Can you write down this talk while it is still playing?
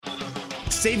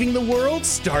Saving the world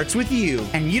starts with you,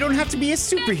 and you don't have to be a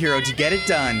superhero to get it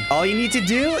done. All you need to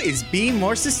do is be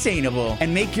more sustainable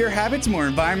and make your habits more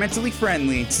environmentally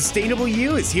friendly. Sustainable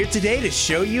You is here today to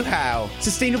show you how.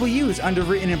 Sustainable You is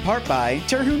underwritten in part by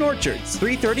Terhune Orchards,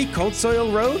 330 Cold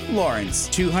Soil Road, Lawrence.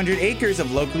 200 acres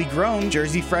of locally grown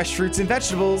Jersey fresh fruits and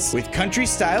vegetables with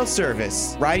country-style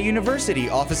service. Rider University,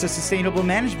 Office of Sustainable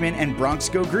Management, and Bronx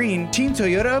Go Green. Team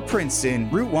Toyota of Princeton,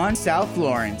 Route 1 South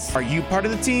Lawrence. Are you part of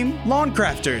the team? Lawn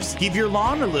Crafters, give your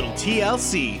lawn a little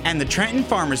TLC. And the Trenton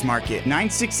Farmers Market,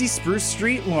 960 Spruce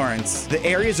Street, Lawrence. The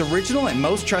area's original and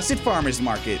most trusted farmers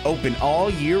market, open all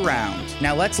year round.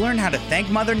 Now let's learn how to thank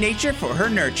Mother Nature for her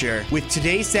nurture with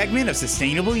today's segment of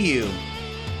Sustainable You.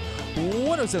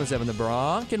 1077 The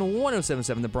Bronx and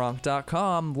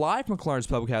 1077thebronx.com, live from Clarence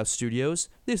Public House Studios.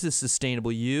 This is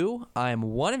Sustainable You. I am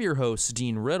one of your hosts,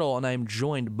 Dean Riddle, and I am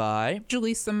joined by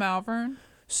Jaleesa Malvern.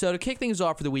 So to kick things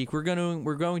off for the week, we're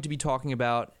going to be talking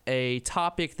about a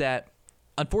topic that,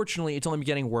 unfortunately, it's only been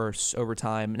getting worse over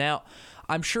time. Now,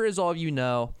 I'm sure as all of you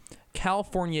know,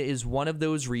 California is one of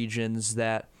those regions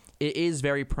that it is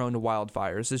very prone to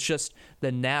wildfires. It's just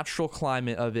the natural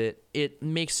climate of it. It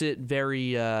makes it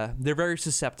very, they're very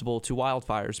susceptible to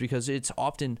wildfires because it's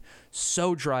often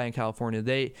so dry in California.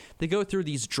 They go through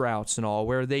these droughts and all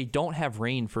where they don't have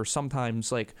rain for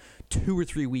sometimes like 2 or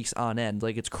 3 weeks on end.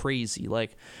 Like, it's crazy.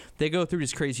 Like, they go through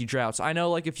these crazy droughts. I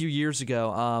know, like, a few years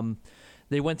ago,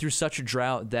 they went through such a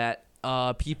drought that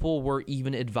people were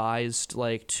even advised,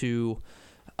 like, to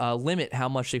limit how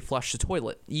much they flush the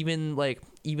toilet. Even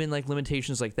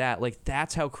limitations like that. Like,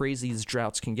 that's how crazy these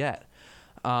droughts can get.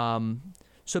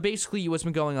 So basically what's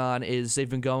been going on is they've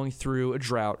been going through a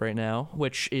drought right now,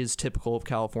 which is typical of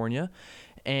California.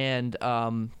 And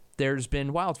there's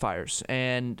been wildfires.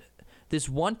 And this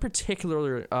one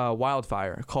particular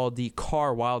wildfire called the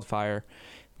Carr wildfire,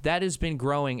 that has been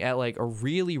growing at like a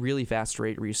really, really fast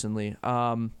rate recently.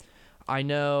 I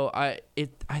know I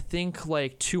think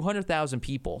like 200,000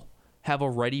 people have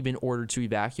already been ordered to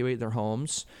evacuate their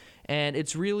homes. And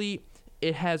it's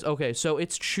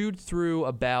chewed through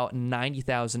about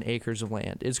 90,000 acres of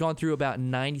land. It's gone through about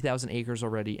 90,000 acres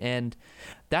already. And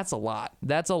that's a lot.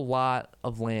 That's a lot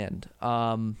of land.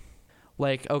 I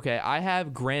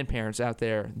have grandparents out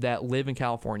there that live in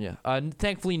California.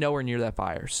 Thankfully, nowhere near that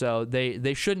fire. So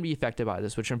they shouldn't be affected by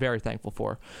this, which I'm very thankful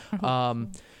for.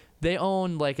 They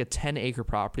own like a 10-acre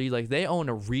property. Like, they own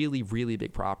a really, really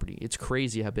big property. It's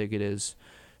crazy how big it is.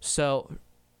 So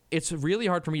it's really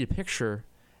hard for me to picture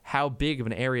how big of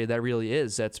an area that really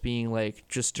is that's being like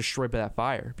just destroyed by that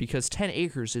fire, because 10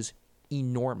 acres is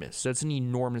enormous. That's an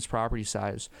enormous property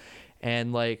size.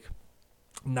 And like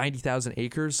 90,000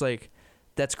 acres, like,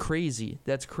 that's crazy.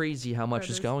 That's crazy how much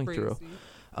is going through.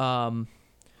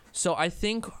 So I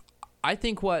think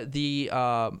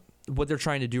what they're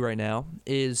trying to do right now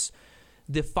is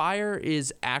the fire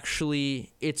is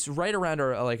actually, it's right around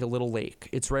a little lake.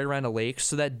 It's right around a lake.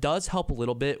 So that does help a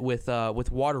little bit with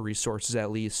water resources,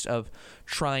 at least, of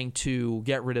trying to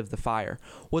get rid of the fire.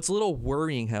 What's a little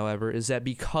worrying, however, is that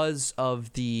because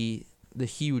of the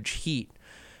huge heat,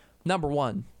 number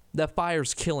one, that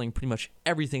fire's killing pretty much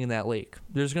everything in that lake.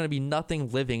 There's going to be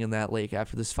nothing living in that lake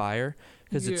after this fire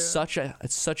because it's such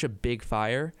a big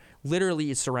fire.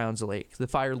 Literally, it surrounds the lake. The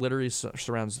fire literally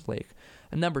surrounds the lake.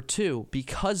 And number two,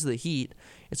 because of the heat,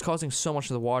 it's causing so much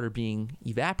of the water being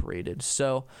evaporated.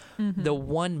 So the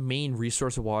one main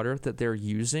resource of water that they're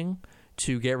using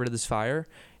to get rid of this fire,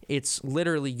 it's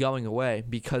literally going away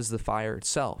because of the fire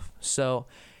itself. So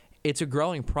it's a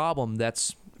growing problem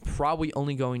that's probably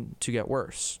only going to get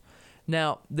worse.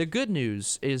 Now, the good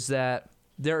news is that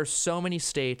there are so many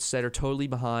states that are totally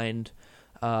behind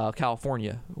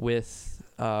California with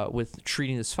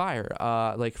treating this fire,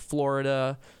 like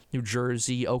Florida, New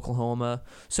Jersey, Oklahoma.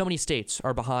 So many states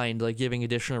are behind, like, giving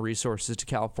additional resources to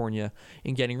California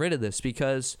in getting rid of this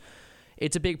because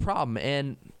it's a big problem.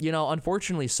 And, you know,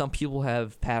 unfortunately, some people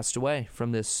have passed away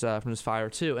from this fire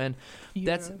too. And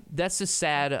that's the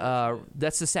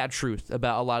sad truth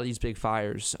about a lot of these big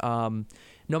fires.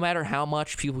 No matter how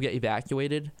much people get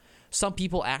evacuated, some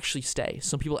people actually stay.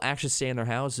 Some people actually stay in their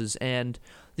houses. And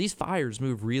these fires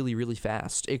move really, really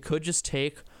fast. It could just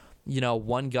take,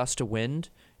 one gust of wind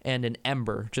and an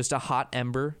ember, just a hot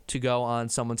ember, to go on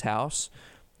someone's house,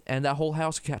 and that whole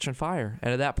house could catch on fire.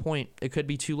 And at that point, it could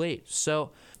be too late.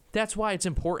 So that's why it's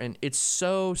important. It's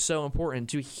so, so important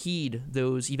to heed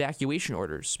those evacuation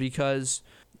orders, because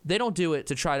they don't do it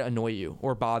to try to annoy you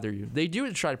or bother you. They do it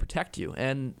to try to protect you,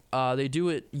 and they do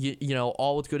it,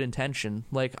 all with good intention.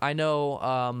 Like, I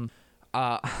know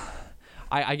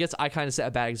I guess I kind of set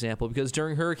a bad example because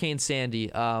during Hurricane Sandy,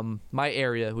 my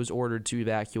area was ordered to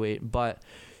evacuate, but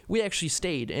we actually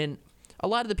stayed, and a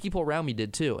lot of the people around me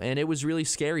did too. And it was really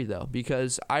scary though,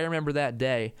 because I remember that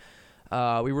day,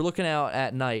 we were looking out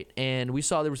at night and we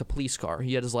saw there was a police car.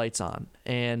 He had his lights on,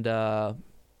 and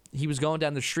he was going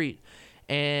down the street,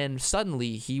 and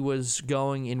suddenly he was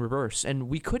going in reverse, and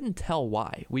we couldn't tell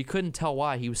why. We couldn't tell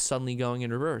why he was suddenly going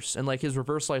in reverse, and like his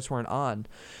reverse lights weren't on.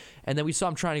 And then we saw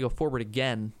him trying to go forward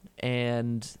again,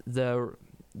 and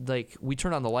we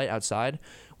turned on the light outside.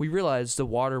 We realized the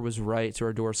water was right to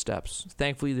our doorsteps.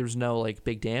 Thankfully, there was no like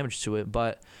big damage to it,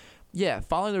 but yeah,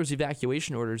 following those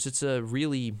evacuation orders, it's a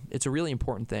really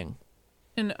important thing.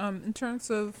 And in terms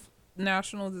of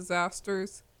national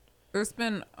disasters, there's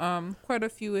been quite a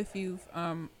few. If you've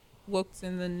looked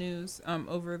in the news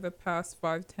over the past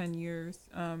 5-10 years,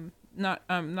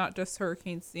 not just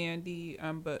Hurricane Sandy,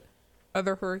 but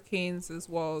other hurricanes as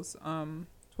well as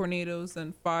tornadoes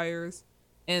and fires.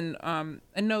 And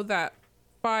I know that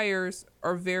fires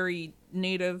are very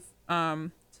native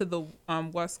to the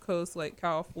West Coast, like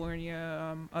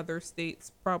California, other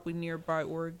states, probably nearby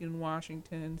Oregon,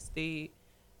 Washington State.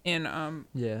 And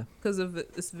because of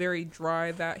it's very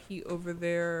dry, that heat over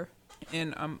there.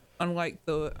 And unlike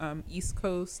the East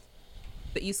Coast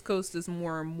is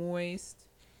more moist.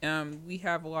 We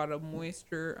have a lot of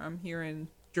moisture here in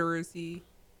Jersey,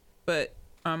 but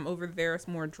over there it's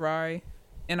more dry.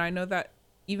 And I know that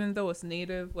even though it's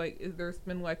native, like there's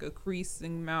been like a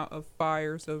increasing amount of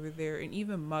fires over there, and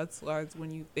even mudslides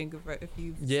when you think of it, if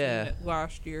you've seen it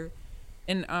last year.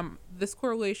 And this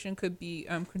correlation could be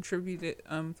contributed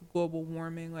to global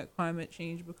warming, like climate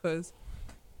change, because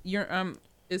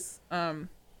it's a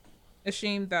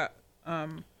shame that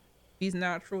these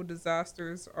natural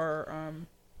disasters are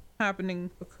happening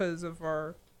because of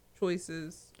our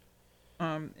choices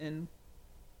in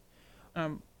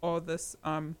all this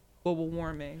global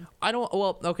warming. I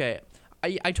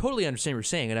totally understand what you're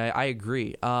saying, and I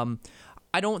agree.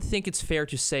 I don't think it's fair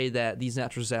to say that these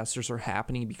natural disasters are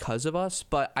happening because of us,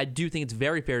 but I do think it's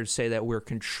very fair to say that we're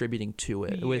contributing to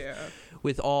it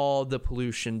with all the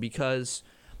pollution, because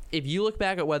if you look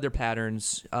back at weather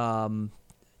patterns, even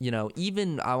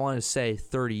I want to say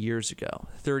 30 years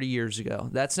ago,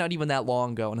 that's not even that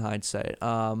long ago in hindsight,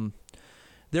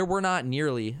 there were not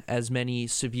nearly as many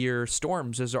severe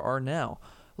storms as there are now.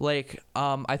 Like,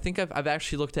 I think I've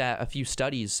actually looked at a few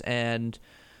studies, and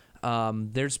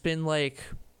there's been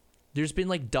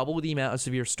double the amount of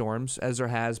severe storms as there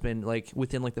has been like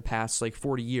within like the past like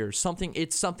 40 years. Something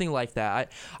like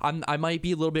that. I might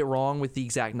be a little bit wrong with the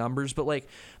exact numbers, but like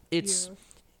it's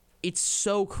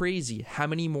so crazy how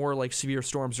many more like severe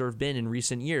storms there have been in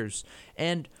recent years.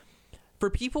 And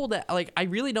for people that like, I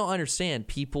really don't understand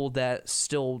people that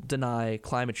still deny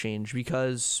climate change,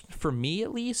 because for me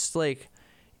at least, like,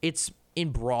 it's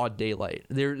in broad daylight.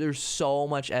 There's so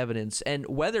much evidence, and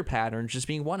weather patterns just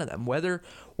being one of them. Weather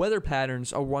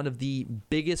patterns are one of the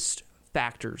biggest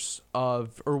factors or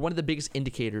one of the biggest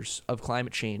indicators of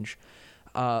climate change.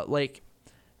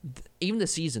 Even the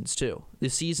seasons too. The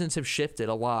seasons have shifted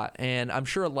a lot, and I'm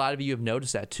sure a lot of you have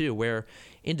noticed that too, where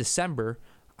in December,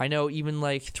 I know even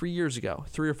like 3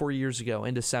 or 4 years ago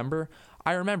in December,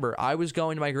 I remember I was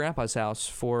going to my grandpa's house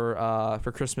for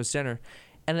Christmas dinner,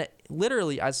 and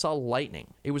I saw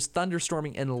lightning. It was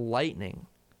thunderstorming and lightning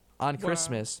on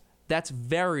Christmas. That's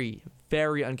very,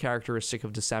 very uncharacteristic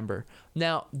of December.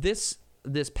 Now, this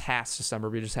past December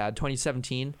we just had,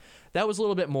 2017, that was a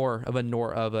little bit more of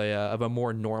a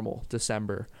more normal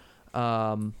December.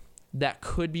 That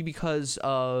could be because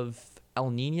of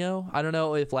El Nino. I don't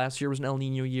know if last year was an El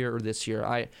Nino year or this year.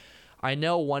 I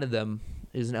know one of them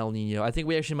is an El Nino. I think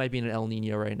we actually might be in an El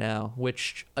Nino right now,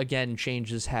 which again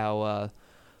changes how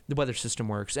the weather system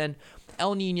works. And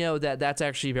El Nino, that's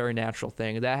actually a very natural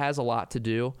thing. That has a lot to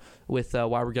do with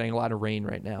why we're getting a lot of rain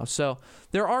right now. So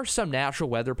there are some natural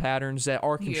weather patterns that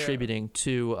are contributing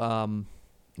to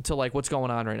like what's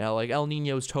going on right now. Like El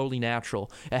Nino is totally natural.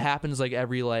 It happens like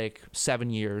every like 7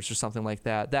 years or something like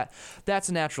that. That's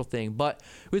a natural thing. But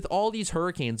with all these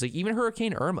hurricanes, like even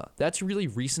Hurricane Irma, that's a really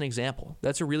recent example.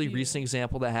 That's a really recent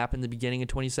example that happened in the beginning of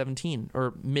 2017,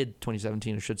 or mid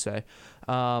 2017, I should say.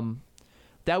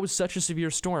 That was such a severe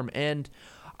storm. And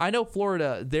I know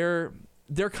Florida, they're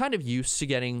kind of used to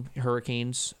getting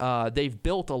hurricanes. They've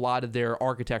built a lot of their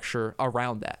architecture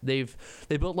around that. They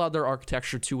built a lot of their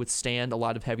architecture to withstand a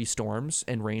lot of heavy storms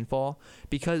and rainfall,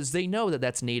 because they know that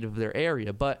that's native to their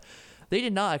area. But they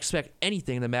did not expect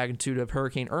anything in the magnitude of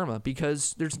Hurricane Irma,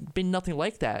 because there's been nothing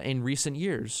like that in recent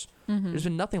years. Mm-hmm. There's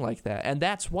been nothing like that. And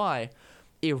that's why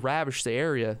it ravaged the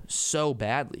area so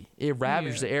badly.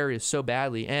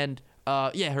 And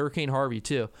Yeah, Hurricane Harvey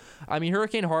too. I mean,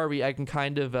 Hurricane Harvey, I can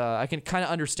kind of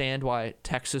understand why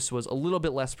Texas was a little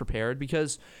bit less prepared,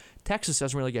 because Texas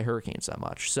doesn't really get hurricanes that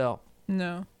much. So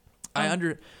No.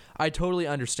 I totally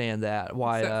understand that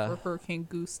why. Except for Hurricane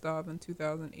Gustav in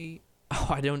 2008. Oh,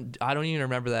 I don't even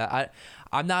remember that.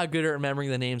 I'm not good at remembering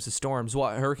the names of storms.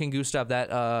 What, Hurricane Gustav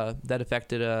that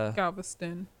affected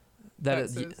Galveston,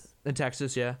 Texas. In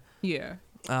Texas, yeah. Yeah.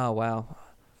 Oh wow.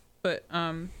 But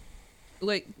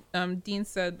like Dean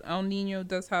said, El Nino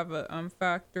does have a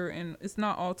factor, and it's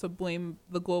not all to blame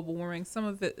the global warming. Some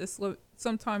of it is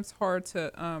sometimes hard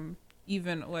to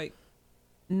even like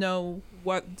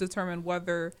determine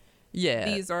whether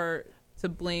these are to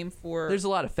blame for. There's a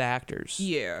lot of factors.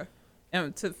 Yeah,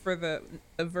 and for the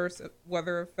adverse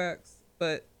weather effects,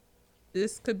 but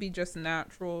this could be just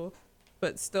natural.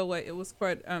 But still, like, it was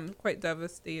quite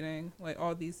devastating. Like,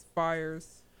 all these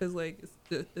fires, because like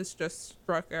it's just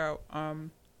struck out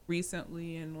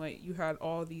recently, and like you had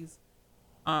all these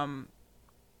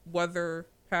weather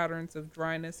patterns of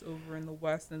dryness over in the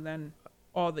west, and then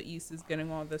all the east is getting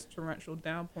all this torrential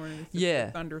downpouring,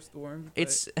 thunderstorms.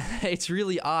 It's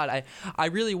really odd. I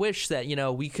really wish that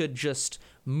we could just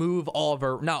move all of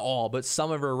our, not all, but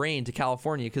some of our rain to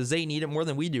California, because they need it more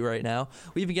than we do right now.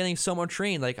 We've been getting so much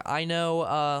rain. Like, I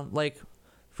know,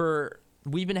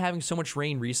 we've been having so much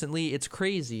rain recently. It's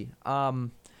crazy.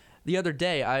 The other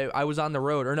day I was on the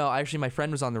road, or no, actually my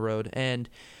friend was on the road, and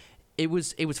it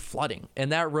was flooding,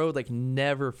 and that road like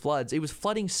never floods. It was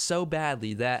flooding so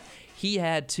badly that he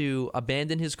had to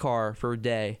abandon his car for a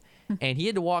day, and he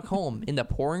had to walk home in the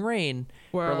pouring rain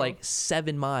for like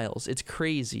 7 miles. It's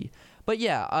crazy. But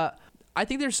yeah, I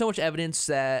think there's so much evidence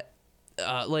that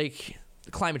like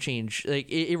climate change, like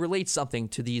it relates something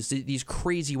to these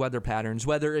crazy weather patterns,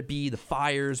 whether it be the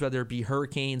fires, whether it be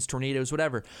hurricanes, tornadoes,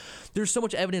 whatever. There's so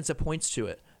much evidence that points to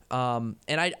it. And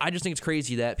I just think it's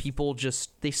crazy that people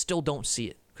they still don't see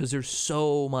it, because there's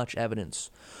so much evidence.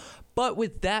 But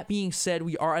with that being said,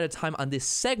 we are out of time on this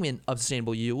segment of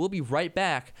Sustainable You. We'll be right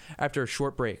back after a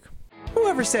short break.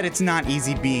 Whoever said it's not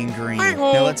easy being green?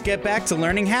 Now let's get back to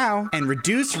learning how and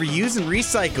reduce, reuse, and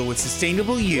recycle with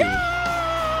Sustainable You.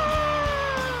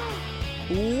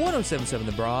 1077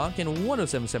 The Bronx and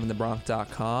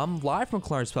 1077thebronx.com, live from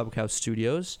Clarence Public House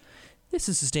Studios. This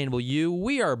is Sustainable You.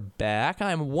 We are back.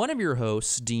 I'm one of your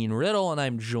hosts, Dean Riddle, and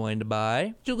I'm joined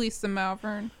by Jaleesa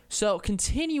Malvern. So,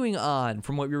 continuing on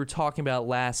from what we were talking about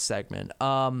last segment,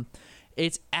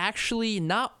 it's actually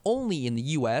not only in the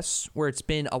U.S., where it's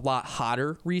been a lot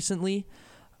hotter recently,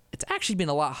 it's actually been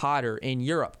a lot hotter in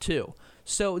Europe, too.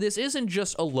 So, this isn't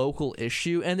just a local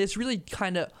issue, and this really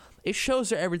it shows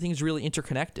that everything's really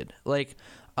interconnected. Like,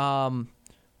 when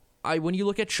you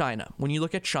look at China,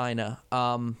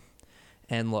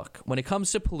 and look, when it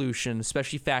comes to pollution,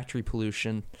 especially factory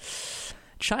pollution,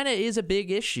 China is a big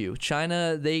issue.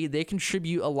 China, they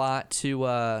contribute a lot to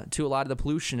a lot of the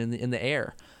pollution in the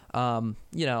air. I'm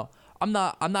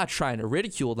not trying to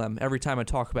ridicule them every time I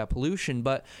talk about pollution,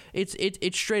 but it's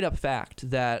straight up fact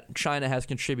that China has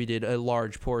contributed a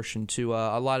large portion to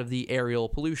a lot of the aerial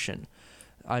pollution.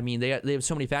 I mean, they have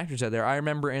so many factories out there. I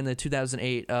remember in the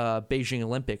 2008 Beijing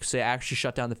Olympics, they actually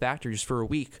shut down the factories for a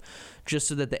week just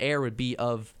so that the air would be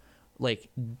of, like,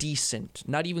 decent,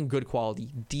 not even good quality,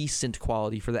 decent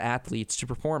quality for the athletes to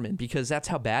perform in, because that's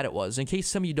how bad it was. In case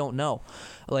some of you don't know,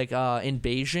 like in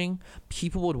Beijing,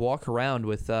 people would walk around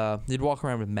with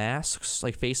masks,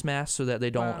 like face masks, so that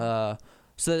they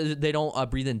don't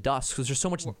breathe in dust, because there's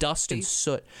so much dust and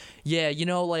soot. Yeah, if you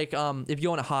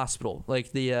go in a hospital,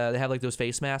 like they have like those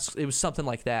face masks. It was something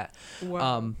like that.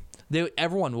 Wow.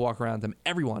 Everyone would walk around them,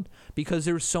 everyone, because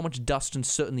there was so much dust and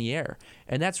soot in the air,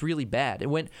 and that's really bad.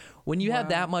 And when you have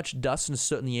that much dust and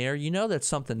soot in the air, you know that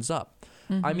something's up.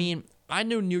 Mm-hmm. I mean, I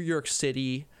know New York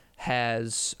City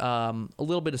has a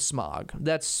little bit of smog.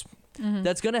 That's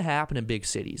going to happen in big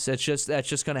cities. That's just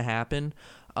going to happen.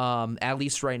 At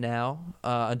least right now,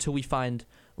 until we find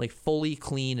like fully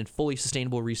clean and fully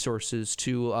sustainable resources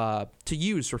to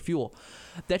use for fuel.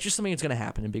 That's just something that's going to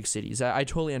happen in big cities. I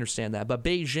totally understand that. But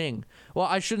Beijing, well,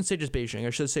 I shouldn't say just Beijing. I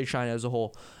should say China as a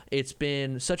whole. It's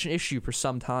been such an issue for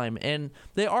some time, and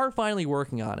they are finally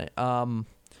working on it. And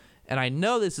I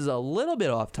know this is a little bit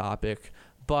off topic,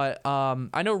 but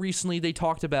I know recently they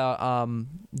talked about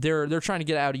they're trying to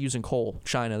get out of using coal.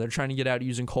 China, they're trying to get out of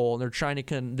using coal, and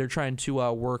they're trying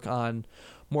to work on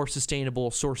more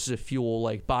sustainable sources of fuel,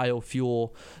 like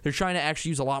biofuel. They're trying to actually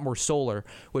use a lot more solar,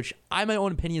 which I have my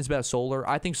own opinions about solar.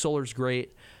 I think solar's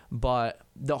great, but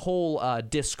the whole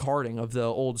discarding of the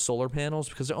old solar panels,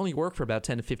 because they only work for about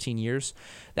 10 to 15 years,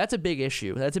 that's a big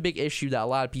issue. That's a big issue that a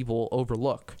lot of people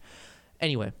overlook.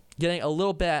 Anyway, getting a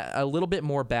little bit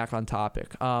more back on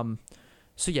topic.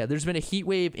 So yeah, there's been a heat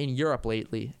wave in Europe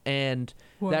lately, and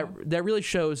Wow. that really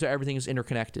shows that everything is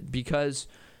interconnected, because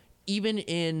even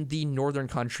in the northern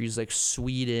countries like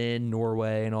Sweden,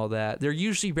 Norway, and all that, they're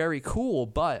usually very cool,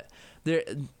 but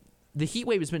the heat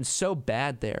wave has been so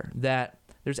bad there that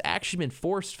there's actually been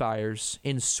forest fires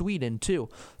in Sweden too.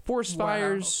 Forest Wow.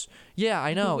 fires, yeah, I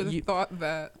Who know. would have thought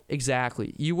that?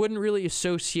 Exactly. You wouldn't really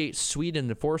associate Sweden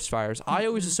to forest fires. I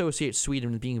always associate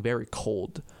Sweden with being very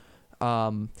cold.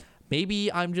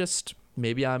 Maybe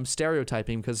I'm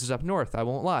stereotyping because it's up north. I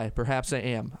won't lie. Perhaps I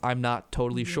am. I'm not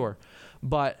totally sure.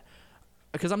 But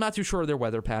because I'm not too sure of their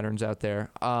weather patterns out there.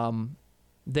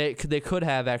 They could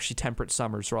have actually temperate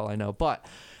summers for all I know. But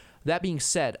that being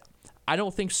said, I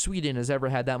don't think Sweden has ever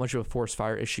had that much of a forest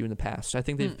fire issue in the past. I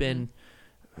think they've been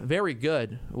very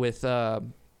good with I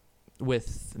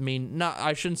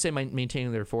shouldn't say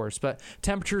maintaining their forest, but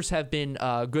temperatures have been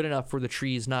good enough for the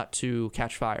trees not to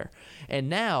catch fire. And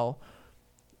now,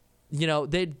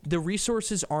 the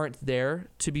resources aren't there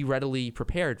to be readily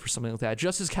prepared for something like that,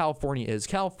 just as California is.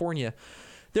 California,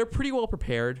 they're pretty well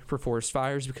prepared for forest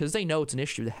fires because they know it's an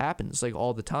issue that happens like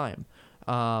all the time.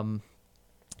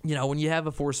 When you have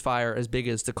a forest fire as big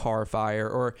as the Carr Fire,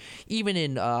 or even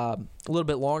in a little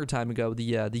bit longer time ago,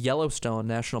 the Yellowstone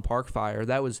National Park fire,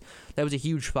 that was a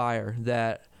huge fire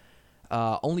that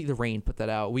only the rain put that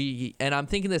out. And I'm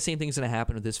thinking the same thing's going to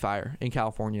happen with this fire in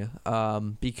California,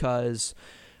 because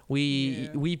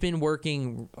we've been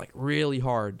working like really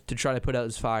hard to try to put out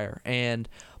this fire, and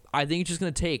I think it's just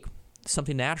going to take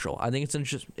something natural. I think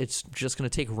it's just going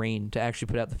to take rain to actually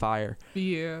put out the fire.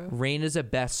 Yeah. Rain is the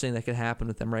best thing that can happen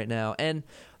with them right now. And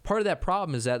part of that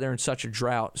problem is that they're in such a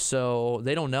drought, so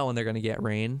they don't know when they're going to get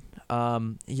rain.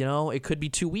 It could be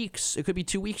 2 weeks. It could be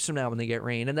 2 weeks from now when they get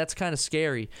rain, and that's kind of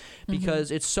scary because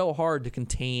it's so hard to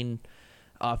contain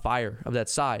fire of that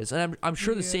size. And I'm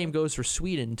sure the same goes for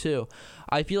Sweden too.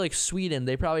 I feel like Sweden,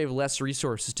 they probably have less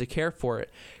resources to care for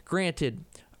it. Granted,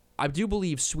 I do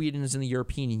believe Sweden is in the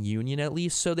European Union at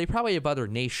least, so they probably have other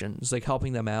nations like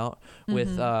helping them out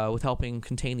with helping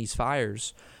contain these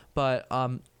fires. But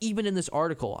even in this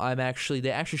article, they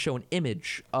actually show an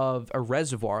image of a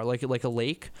reservoir, like a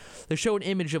lake. They show an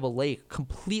image of a lake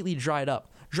completely dried up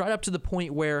to the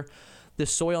point where the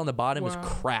soil on the bottom is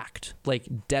cracked, like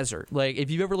desert. Like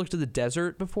if you've ever looked at the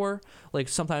desert before, like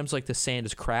sometimes like the sand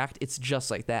is cracked. It's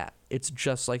just like that.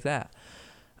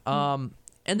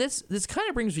 And this kind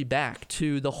of brings me back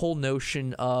to the whole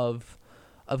notion of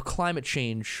climate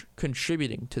change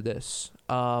contributing to this.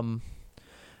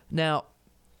 Now,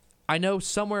 I know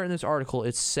somewhere in this article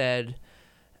it said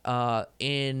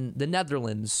in the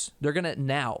Netherlands, they're going to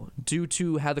now, due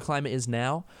to how the climate is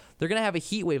now, they're going to have a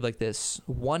heat wave like this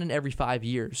 1 in every 5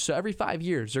 years. So every 5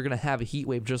 years, they're going to have a heat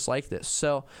wave just like this.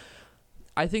 So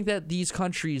I think that these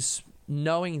countries,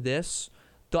 knowing this,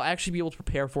 they'll actually be able to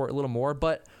prepare for it a little more.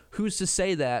 But who's to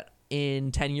say that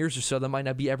in 10 years or so, that might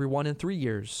not be every 1 in 3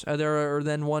 years, or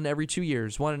then 1 every 2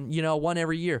 years, one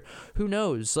every year. Who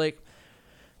knows? Like,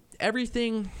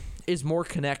 everything is more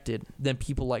connected than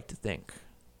people like to think,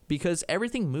 because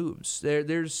everything moves.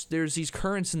 There's these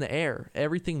currents in the air.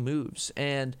 Everything moves,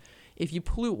 and if you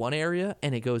pollute one area,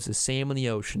 and it goes the same in the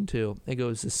ocean too. It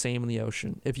goes the same in the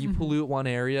ocean. If you pollute one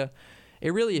area,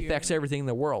 it really affects everything in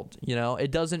the world.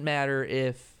 It doesn't matter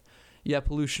if you have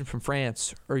pollution from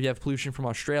France or you have pollution from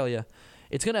Australia.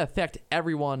 It's going to affect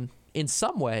everyone in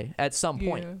some way at some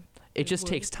point. It just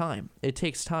takes time. It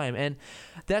takes time. And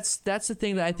that's the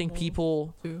thing that I think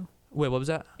people... Too. Wait, what was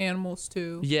that? Animals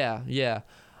too. Yeah.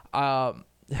 Hunting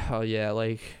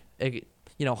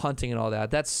and all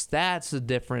that. That's a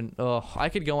different... I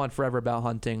could go on forever about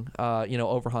hunting,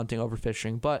 overhunting,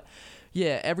 overfishing. But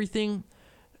yeah,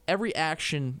 every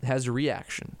action has a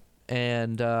reaction.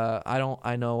 And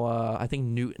I think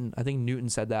Newton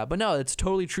said that. But no, it's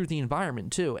totally true to the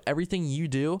environment too. Everything you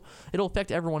do, it'll affect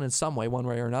everyone in some way, one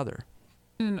way or another.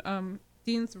 And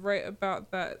Dean's right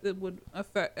about that. It would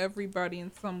affect everybody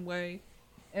in some way.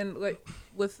 And like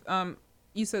with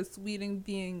you said Sweden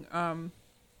being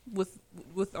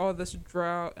with all this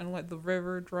drought and like the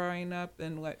river drying up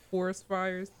and like forest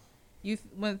fires, you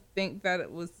wouldn't think that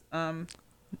it was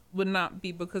would not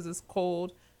be because it's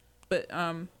cold, but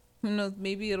who knows,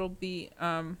 maybe it'll be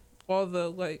all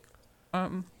the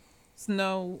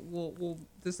snow will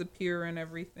disappear and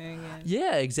everything, and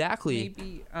yeah, exactly.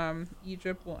 maybe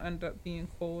Egypt will end up being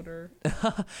colder.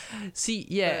 See,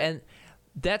 yeah, and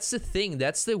that's the thing.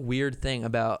 That's the weird thing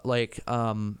about like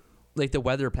the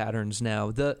weather patterns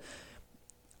now.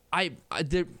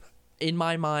 In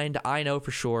my mind, I know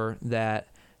for sure that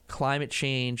climate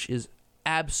change is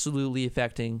absolutely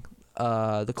affecting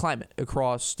the climate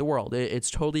across the world.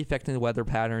 It's totally affecting the weather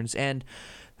patterns. And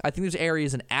I think there's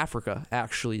areas in Africa,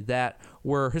 actually, that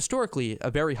were historically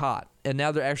very hot, and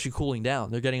now they're actually cooling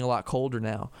down. They're getting a lot colder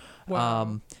now.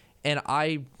 Wow. And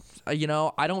I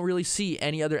don't really see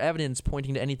any other evidence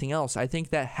pointing to anything else. I think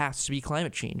that has to be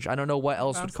climate change. I don't know what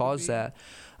else would cause that.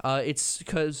 It's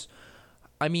because,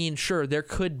 I mean, sure, there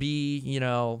could be,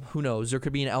 who knows? There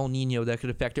could be an El Nino that could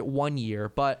affect it one year,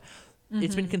 but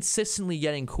it's been consistently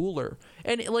getting cooler.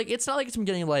 And, it's not like it's been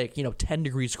getting, 10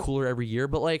 degrees cooler every year,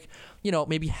 but,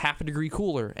 maybe half a degree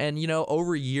cooler. And,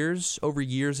 over years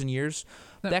and years,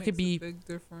 that could be, a big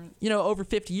difference. Over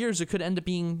 50 years, it could end up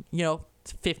being,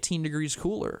 15 degrees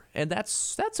cooler, and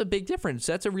that's a big difference.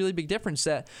 That's a really big difference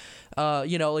that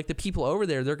the people over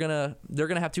there, they're gonna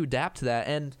have to adapt to that,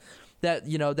 and that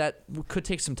that could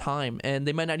take some time, and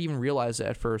they might not even realize it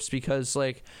at first, because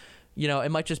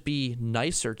it might just be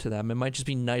nicer to them. It might just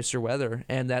be nicer weather,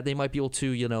 and that they might be able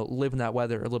to live in that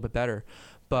weather a little bit better.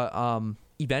 But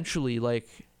eventually,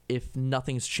 if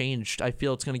nothing's changed, I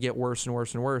feel it's going to get worse and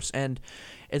worse and worse. And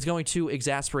it's going to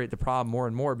exacerbate the problem more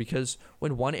and more, because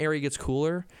when one area gets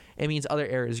cooler, it means other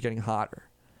areas are getting hotter.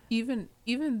 Even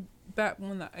back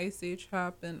when the Ice Age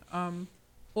happened, a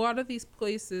lot of these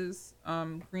places,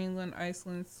 Greenland,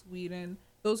 Iceland, Sweden,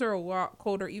 those are a lot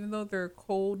colder. Even though they're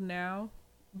cold now,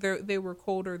 they were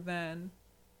colder then.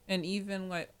 And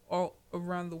even all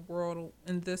around the world,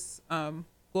 in this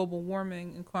global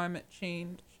warming and climate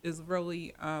change is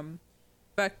really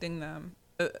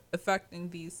affecting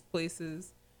these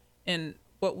places. And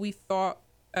what we thought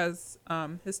as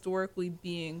historically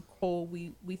being cold,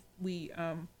 we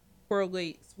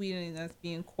correlate Sweden as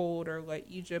being cold, or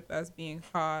Egypt as being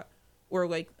hot, or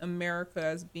America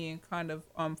as being kind of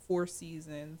 4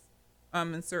 seasons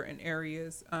in certain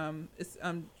areas. It's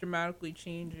dramatically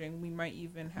changing. We might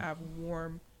even have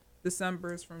warm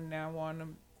Decembers from now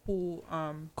on,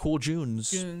 cool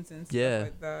Junes and stuff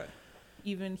like that.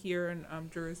 Even here in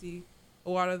Jersey, a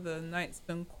lot of the nights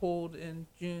been cold in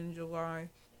June, July,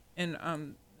 and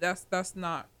that's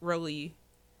not really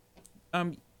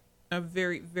a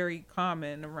very, very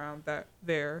common around that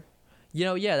there.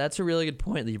 Yeah, that's a really good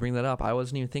point that you bring that up. I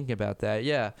wasn't even thinking about that.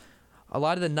 Yeah, a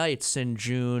lot of the nights in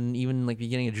June, even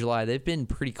beginning of July, they've been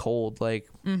pretty cold,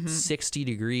 60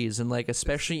 degrees, and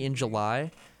especially in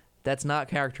July. That's not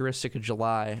characteristic of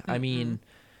July. Mm-hmm. I mean,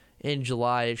 in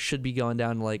July, it should be going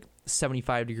down to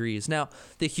 75 degrees. Now,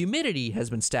 the humidity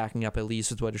has been stacking up, at least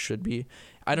with what it should be.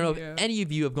 I don't know if any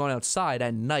of you have gone outside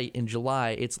at night in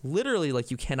July. It's literally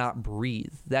you cannot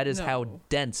breathe. That is how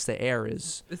dense the air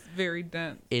is. It's very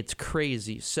dense. It's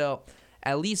crazy. So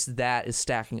at least that is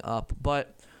stacking up.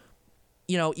 But,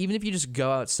 even if you just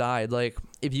go outside,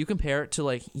 if you compare it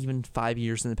to even 5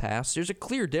 years in the past, there's a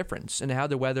clear difference in how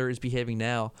the weather is behaving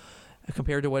now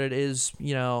compared to what it is,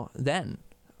 then.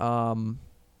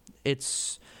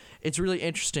 It's really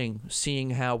interesting seeing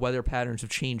how weather patterns have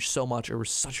changed so much over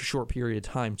such a short period of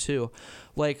time too.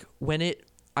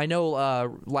 I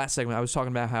know last segment I was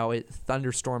talking about how it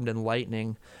thunderstormed and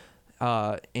lightning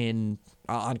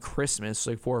on Christmas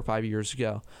 4 or 5 years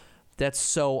ago. That's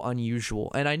so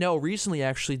unusual. And I know recently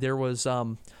actually there was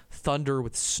thunder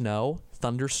with snow,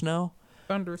 thunder snow.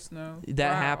 Thunder snow.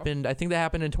 That happened. I think that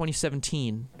happened in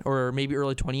 2017 or maybe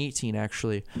early 2018.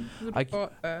 Actually, I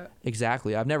thought that.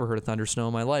 Exactly. I've never heard of thunder snow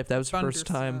in my life. That was the first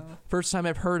time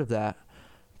I've heard of that.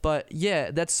 But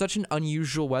yeah, that's such an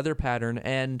unusual weather pattern,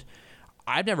 and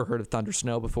I've never heard of thunder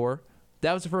snow before.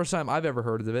 That was the first time I've ever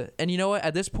heard of it. And you know what?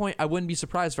 At this point, I wouldn't be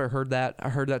surprised if I heard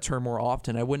that term more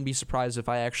often. I wouldn't be surprised if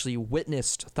I actually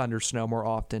witnessed thunder snow more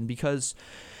often, because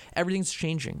everything's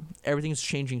changing. Everything's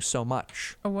changing so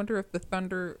much. I wonder if the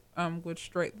thunder would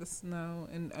strike the snow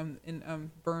and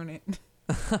burn it.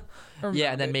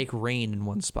 Yeah, and then make rain in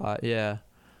one spot. Yeah.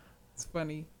 It's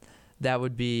funny.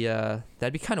 That'd be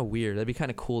kind of weird. That'd be kind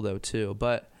of cool though too.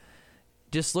 But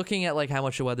just looking at how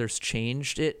much the weather's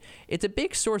changed, it's a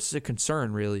big source of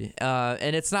concern, really.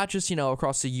 And it's not just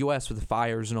across the U.S. with the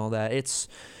fires and all that. It's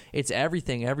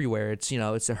everything everywhere. It's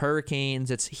it's the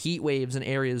hurricanes, it's heat waves in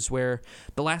areas where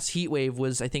the last heat wave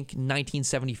was, I think,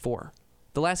 1974.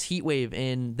 The last heat wave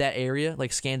in that area,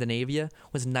 Scandinavia,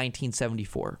 was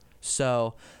 1974.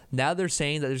 So now they're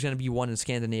saying that there's going to be one in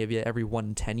Scandinavia every 1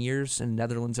 in 10 years, and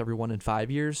Netherlands every 1 in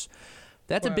 5 years.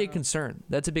 That's a big concern.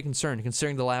 That's a big concern,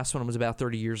 considering the last one was about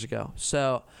 30 years ago.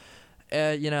 So,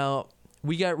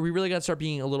 we really got to start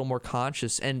being a little more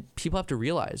conscious, and people have to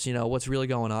realize, what's really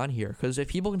going on here. Because if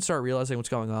people can start realizing what's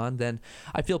going on, then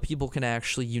I feel people can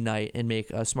actually unite and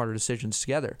make smarter decisions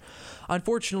together.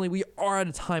 Unfortunately, we are out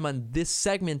of time on this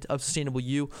segment of Sustainable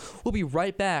You. We'll be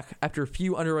right back after a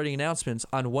few underwriting announcements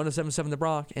on 1077 The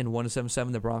Bronx and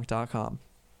 1077thebronx.com.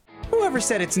 Whoever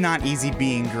said it's not easy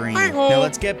being green? Now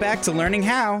let's get back to learning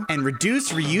how and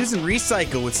reduce, reuse, and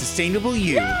recycle with Sustainable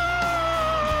You.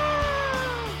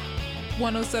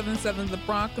 1077 The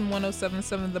Bronx and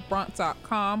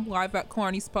 1077thebronx.com, live at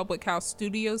Kearney's Public House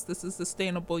Studios. This is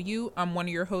Sustainable You. I'm one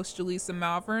of your hosts, Jaleesa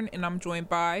Malvern, and I'm joined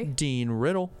by Dean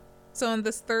Riddle. So in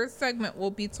this third segment, we'll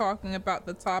be talking about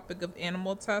the topic of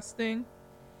animal testing.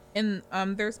 And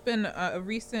there's been a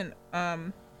recent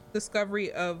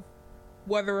discovery of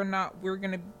whether or not we're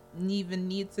going to even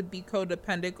need to be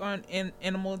codependent on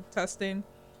animal testing.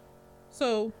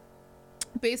 So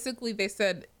basically they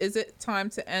said, is it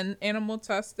time to end animal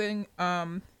testing?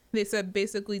 They said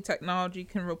basically technology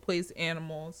can replace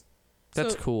animals.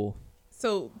 That's cool.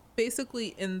 So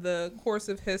basically in the course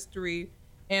of history,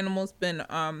 animals been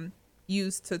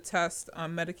used to test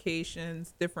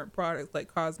medications, different products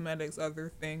like cosmetics,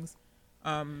 other things.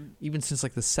 Even since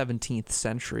like the 17th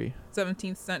century.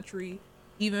 17th century,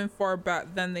 even far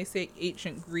back then, they say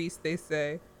ancient Greece, they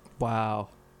say. Wow.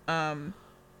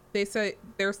 They say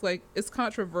there's like, it's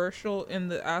controversial in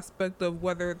the aspect of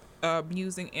whether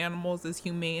using animals is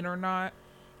humane or not,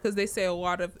 because they say a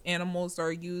lot of animals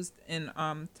are used in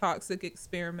toxic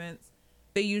experiments.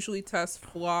 They usually test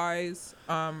flies,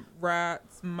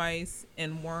 rats, mice,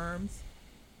 and worms.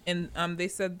 And they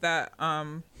said that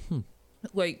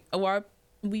like a lot,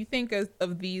 we think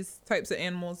of these types of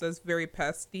animals as very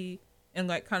pesty and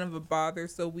like kind of a bother.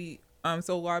 So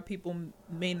so a lot of people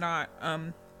may not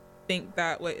think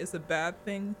that like it's a bad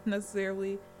thing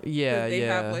necessarily. Yeah, they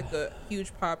have like a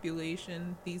huge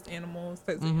population, these types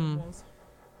of animals.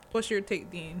 What's your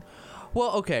take, Dean?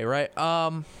 Well, okay, right.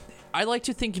 I like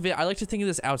to think of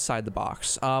this outside the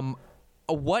box.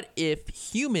 What if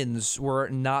humans were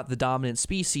not the dominant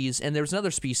species and there was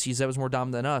another species that was more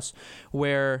dominant than us,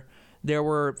 where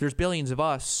there's billions of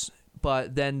us,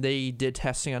 but then they did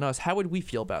testing on us? How would we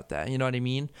feel about that? You know what I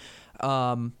mean?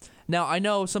 Now I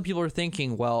know some people are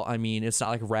thinking, well, I mean, it's not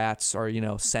like rats are,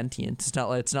 sentient.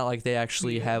 It's not like they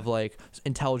actually have like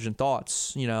intelligent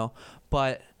thoughts,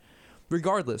 but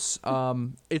regardless,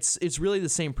 it's really the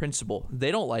same principle.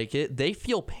 They don't like it. They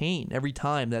feel pain every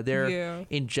time that they're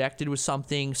injected with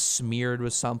something, smeared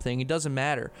with something. It doesn't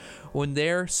matter. When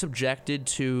they're subjected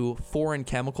to foreign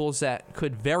chemicals that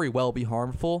could very well be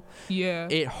harmful,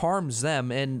 it harms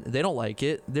them and they don't like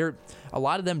it. A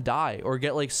lot of them die or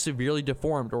get like severely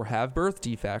deformed or have birth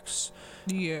defects.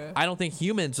 I don't think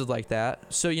humans would like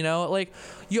that. So, like,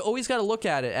 you always got to look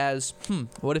at it as,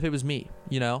 what if it was me?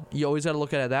 You always got to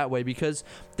look at it that way, because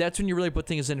that's when you really put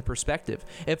things into perspective.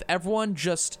 If everyone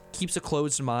just keeps a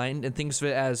closed mind and thinks of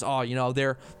it as,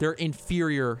 they're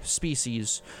inferior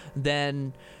species,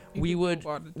 then we would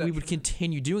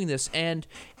continue doing this. And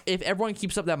if everyone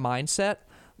keeps up that mindset,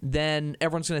 then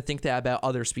everyone's going to think that about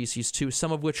other species too,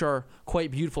 some of which are quite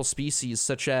beautiful species,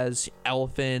 such as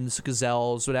elephants,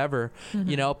 gazelles, whatever.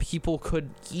 People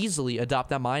could easily adopt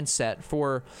that mindset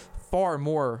for far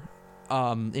more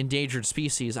endangered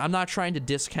species. I'm not trying to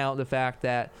discount the fact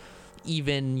that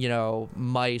even,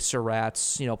 mice or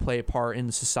rats, play a part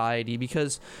in society,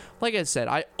 because like I said,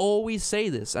 I always say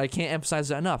this, I can't emphasize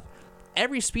that enough.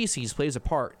 Every species plays a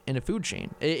part in a food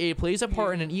chain. It plays a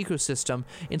part in an ecosystem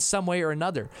in some way or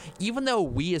another. Even though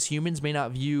we as humans may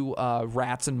not view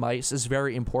rats and mice as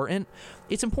very important,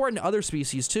 it's important to other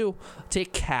species too.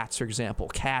 Take cats, for example.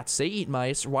 Cats, they eat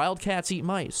mice. Wild cats eat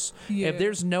mice. If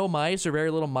there's no mice or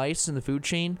very little mice in the food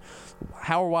chain,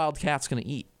 how are wild cats going to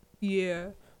eat?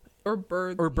 Or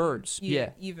birds.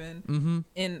 Even.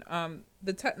 And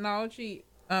the technology...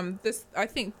 this, I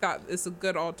think that is a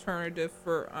good alternative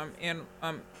for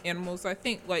animals. I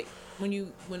think like when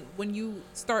you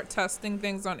start testing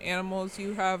things on animals,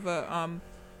 you have a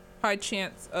high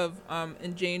chance of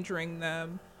endangering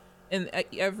them. And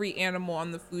every animal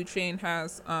on the food chain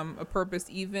has a purpose.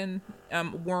 Even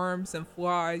worms and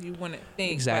flies, you wouldn't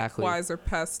think like flies are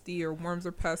pesty or worms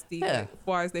are pesty. Like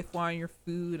flies, they fly in your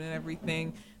food and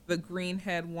everything. The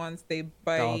greenhead ones, they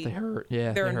bite. Oh, they hurt.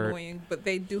 Yeah, they're annoying, but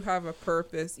they do have a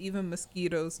purpose. Even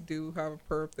mosquitoes do have a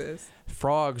purpose.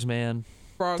 Frogs, man.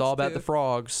 It's all about the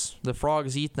frogs. The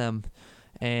frogs eat them.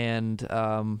 And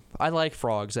I like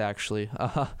frogs, actually.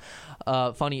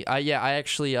 Funny. I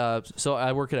actually, so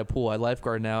I work at a pool. I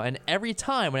lifeguard now. And every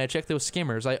time when I check those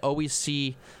skimmers, I always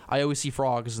see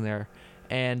frogs in there.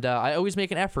 And I always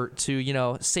make an effort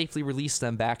to, safely release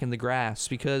them back in the grass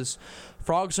because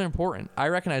frogs are important. I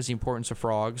recognize the importance of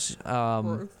frogs.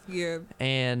 Yeah.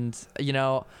 And,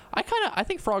 I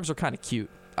think frogs are kind of cute.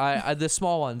 The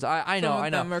small ones. I know. Some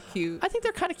of them are cute. I think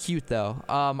they're kind of cute, though.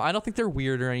 I don't think they're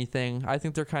weird or anything. I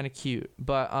think they're kind of cute.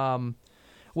 But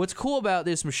what's cool about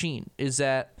this machine is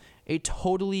that it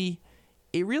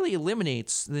really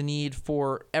eliminates the need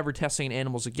for ever testing in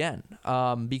animals again,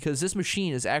 because this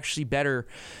machine is actually better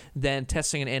than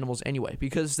testing on animals anyway.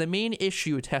 Because the main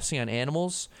issue with testing on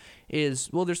animals is,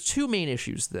 well, there's two main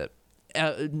issues that,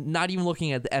 not even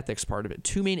looking at the ethics part of it,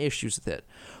 two main issues with it.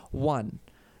 One,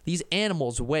 these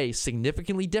animals weigh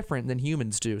significantly different than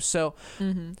humans do. So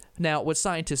now what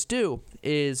scientists do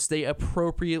is they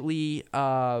appropriately,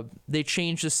 they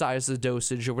change the size of the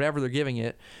dosage or whatever they're giving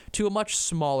it to a much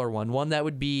smaller one that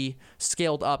would be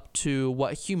scaled up to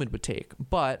what a human would take.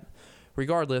 But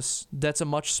regardless, that's a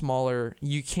much smaller,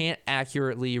 you can't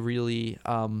accurately really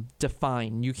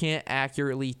define. You can't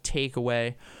accurately take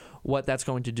away what that's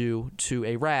going to do to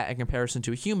a rat in comparison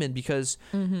to a human because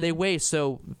they weigh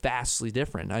so vastly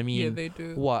different. I mean, yeah, they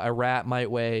do. What, a rat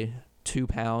might weigh 2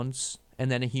 pounds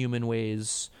and then a human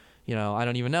weighs, I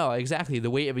don't even know exactly. The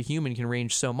weight of a human can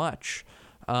range so much.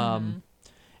 And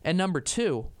number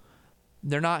two,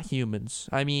 they're not humans.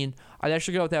 I mean, I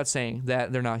should go without saying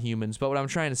that they're not humans, but what I'm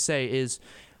trying to say is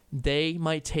they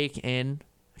might take in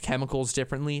chemicals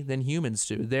differently than humans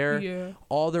do.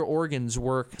 All their organs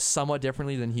work somewhat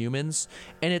differently than humans,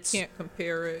 and can't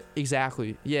compare it.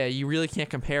 Exactly. Yeah, you really can't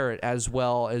compare it as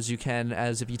well as you can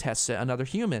as if you test another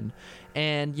human.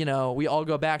 And we all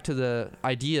go back to the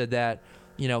idea that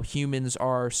humans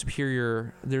are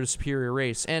superior. They're the superior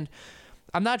race, and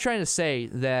I'm not trying to say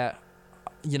that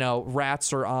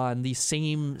rats are on the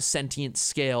same sentient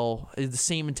scale, the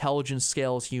same intelligence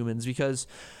scale as humans, because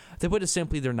to put it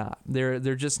simply, they're not. They're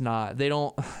just not. They're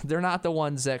not the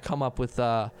ones that come up with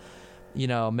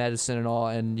medicine and all,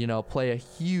 and play a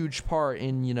huge part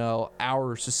in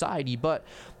our society. But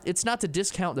it's not to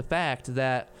discount the fact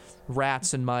that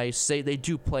rats and mice they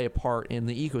do play a part in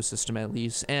the ecosystem at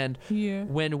least. And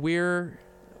when we're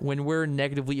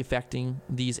negatively affecting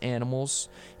these animals,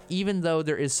 even though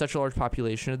there is such a large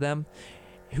population of them,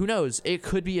 who knows? It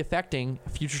could be affecting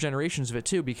future generations of it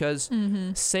too. Because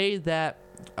say that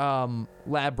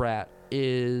lab rat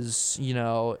is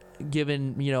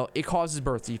given it causes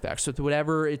birth defects with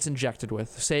whatever it's injected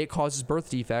with. Say it causes birth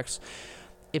defects.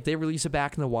 If they release it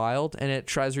back in the wild and it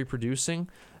tries reproducing,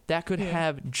 that could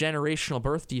have generational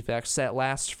birth defects that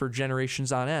last for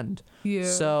generations on end.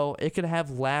 So it could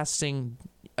have lasting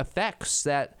effects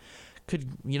that could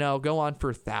go on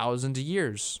for thousands of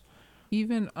years.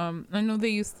 Even I know they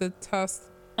used to test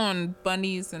on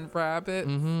bunnies and rabbits,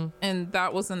 and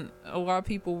that wasn't, a lot of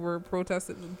people were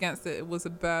protesting against it. It was a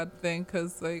bad thing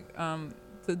because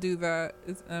to do that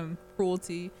is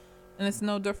cruelty, and it's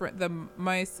no different than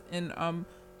mice. And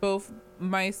both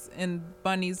mice and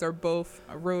bunnies are both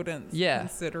rodents.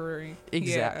 Considering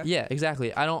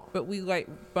exactly. But we like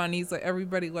bunnies. Like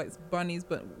everybody likes bunnies,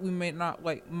 but we may not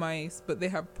like mice. But they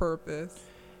have purpose.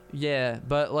 Yeah,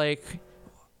 but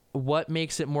what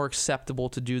makes it more acceptable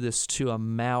to do this to a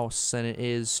mouse than it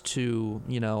is to,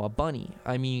 a bunny?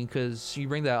 I mean, because you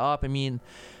bring that up, I mean,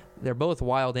 they're both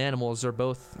wild animals. They're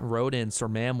both rodents or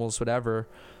mammals, whatever.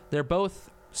 They're both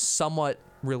somewhat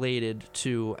related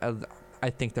to, I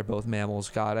think they're both mammals.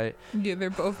 God, they're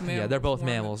both mammals. Yeah, they're both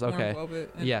mammals. Okay.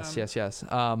 And, yes.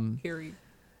 Hairy.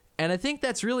 And I think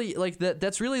that's really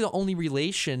that's really the only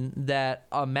relation that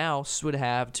a mouse would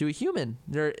have to a human.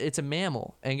 It's a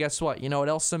mammal. And guess what? You know what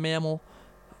else is a mammal?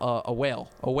 A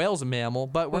whale. A whale's a mammal,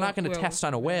 but we're not going to test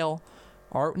on a whale.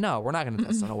 No, we're not going to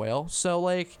test on a whale. So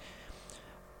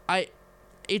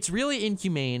it's really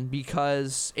inhumane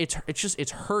because it's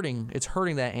hurting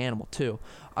that animal too.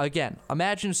 Again,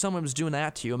 imagine if someone was doing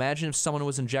that to you. Imagine if someone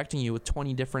was injecting you with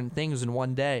 20 different things in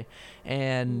one day,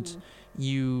 and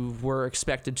you were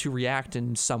expected to react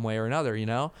in some way or another.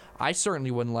 I certainly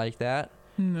wouldn't like that.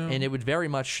 No. And it would very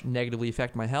much negatively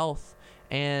affect my health,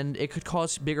 and it could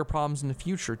cause bigger problems in the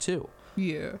future too.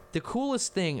 Yeah. The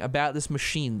coolest thing about this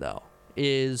machine though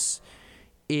is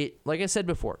it, like I said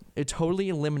before, it totally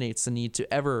eliminates the need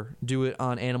to ever do it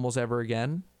on animals ever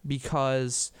again,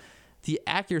 because the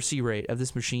accuracy rate of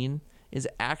this machine is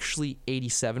actually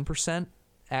 87%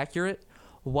 accurate,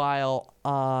 while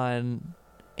on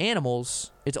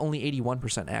animals it's only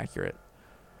 81% accurate.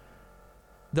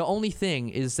 The only thing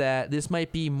is that this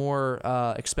might be more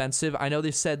expensive. I know they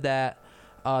said that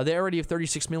they already have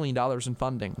 $36 million in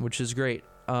funding, which is great.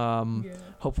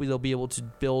 Hopefully they'll be able to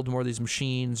build more of these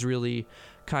machines, really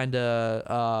kind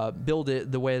of build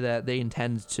it the way that they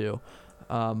intend to.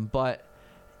 But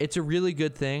it's a really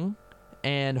good thing,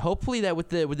 and hopefully that with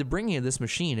the bringing of this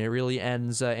machine, it really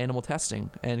ends animal testing,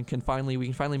 and we can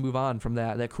finally move on from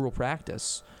that cruel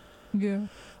practice. Yeah.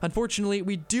 Unfortunately,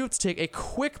 we do have to take a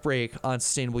quick break on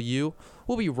Sustainable You.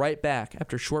 We'll be right back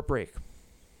after a short break.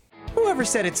 Whoever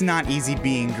said it's not easy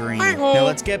being green? Now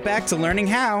let's get back to learning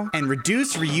how and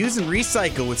reduce, reuse, and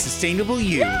recycle with Sustainable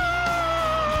You.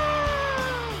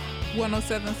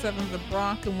 1077 The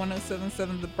Bronx and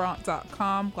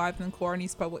 1077thebronx.com, live in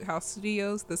Clarny's Public House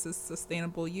Studios. This is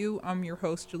Sustainable You. I'm your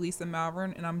host, Jaleesa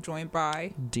Malvern, and I'm joined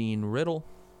by Dean Riddle.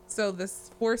 So this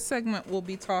fourth segment, we'll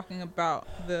be talking about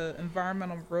the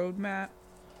environmental roadmap.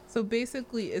 So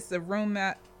basically, it's a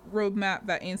roadmap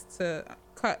that aims to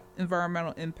cut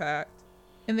environmental impact.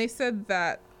 And they said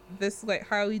that this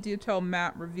highly detailed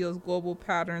map reveals global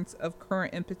patterns of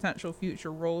current and potential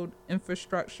future road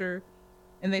infrastructure.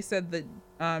 And they said that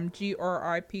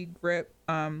GRIP,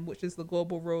 which is the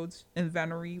Global Roads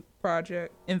Inventory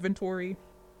Project,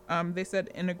 they said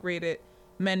integrated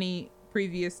many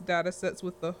previous data sets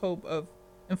with the hope of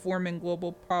informing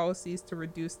global policies to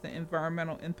reduce the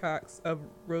environmental impacts of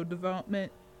road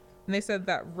development. And they said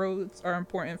that roads are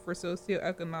important for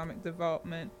socioeconomic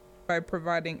development by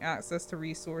providing access to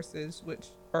resources, which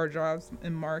are jobs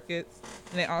and markets.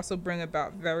 And they also bring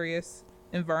about various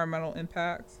environmental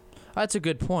impacts. That's a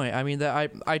good point. I mean,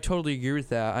 I totally agree with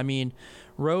that. I mean,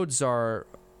 roads are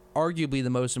arguably the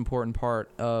most important part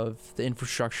of the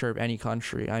infrastructure of any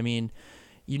country. I mean,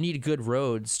 you need good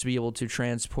roads to be able to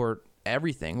transport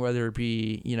everything, whether it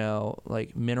be,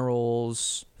 like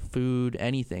minerals, food,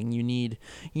 anything. You need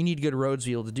good roads to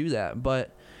be able to do that.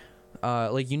 But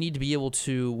you need to be able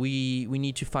to, we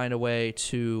need to find a way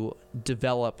to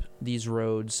develop these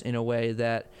roads in a way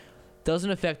that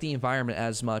doesn't affect the environment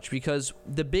as much, because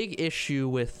the big issue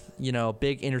with,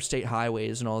 big interstate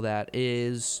highways and all that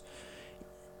is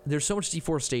there's so much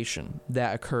deforestation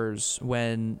that occurs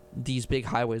when these big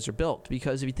highways are built.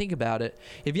 Because if you think about it,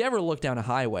 if you ever look down a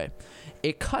highway,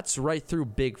 it cuts right through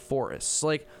big forests.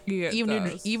 Even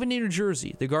in New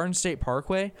Jersey, the Garden State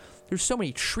Parkway, there's so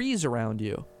many trees around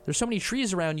you. There's so many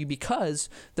trees around you because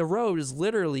the road is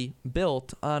literally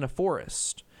built on a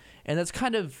forest. And it's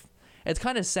kind of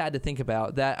sad to think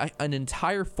about that an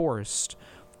entire forest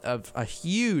of a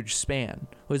huge span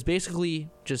was basically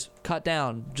just cut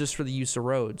down just for the use of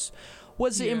roads.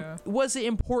 Was it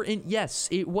important? Yes,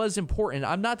 it was important.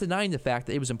 I'm not denying the fact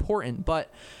that it was important,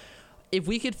 but if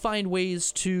we could find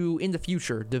ways to, in the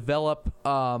future, develop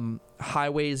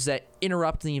highways that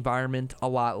interrupt the environment a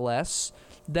lot less,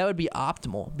 that would be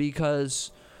optimal.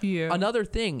 Because another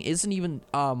thing isn't even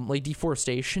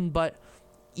deforestation, but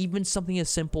even something as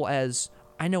simple as,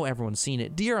 I know everyone's seen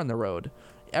it, deer on the road.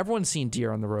 Everyone's seen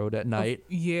deer on the road at night.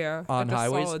 On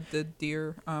highways. I saw the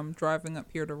deer driving up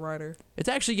here to Ryder. It's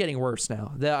actually getting worse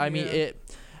now. A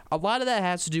lot of that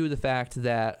has to do with the fact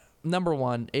that, number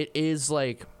one, it is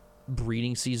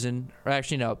breeding season. Or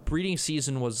actually, no, breeding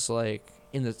season was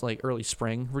in the early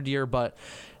spring for deer, but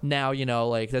now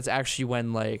that's actually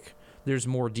when there's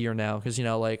more deer now, because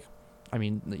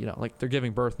they're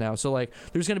giving birth now, so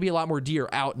there's going to be a lot more deer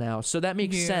out now, so that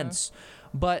makes sense.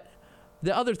 But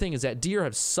the other thing is that deer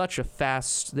have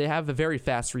they have a very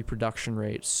fast reproduction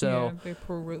rate, so they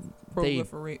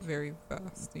proliferate very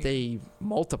fast. They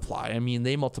multiply. I mean,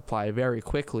 they multiply very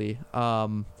quickly.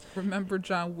 Remember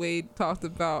John Wade talked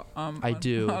about on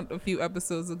a few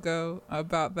episodes ago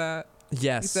about that.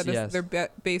 Yes, he said they're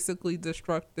basically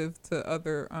destructive to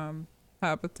other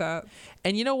habitats.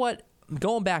 And you know what?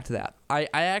 Going back to that, I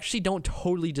actually don't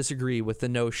totally disagree with the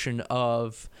notion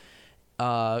of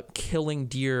killing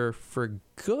deer for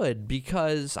good,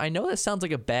 because I know that sounds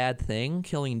like a bad thing,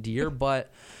 killing deer,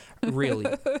 but really,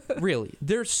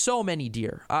 there's so many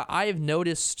deer. I have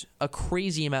noticed a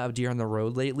crazy amount of deer on the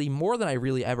road lately, more than I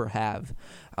really ever have.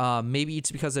 Maybe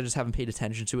it's because I just haven't paid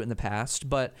attention to it in the past,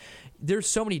 but there's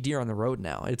so many deer on the road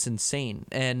now. It's insane.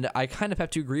 And I kind of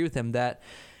have to agree with him that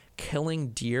killing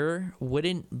deer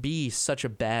wouldn't be such a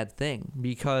bad thing,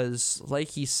 because like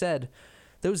he said,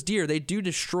 those deer, they do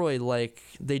destroy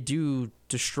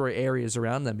areas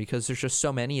around them, because there's just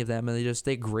so many of them, and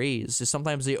they graze.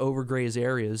 Sometimes they overgraze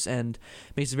areas, and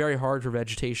it makes it very hard for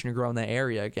vegetation to grow in that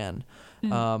area again.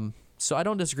 So I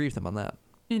don't disagree with him on that.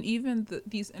 And even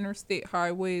these interstate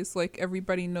highways,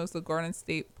 everybody knows the Garden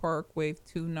State Parkway,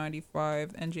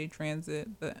 295, NJ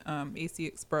Transit, the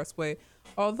AC Expressway,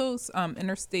 all those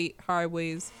interstate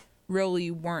highways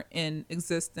really weren't in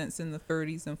existence in the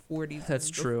 30s and 40s. That's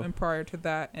true. And prior to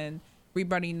that, and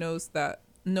everybody knows that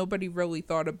nobody really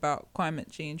thought about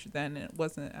climate change then, and it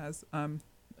wasn't as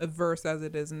adverse as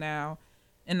it is now.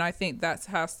 And I think that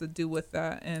has to do with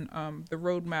that. And the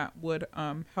roadmap would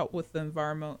help with the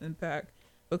environmental impact,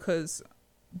 because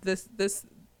this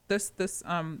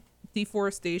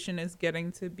deforestation is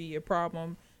getting to be a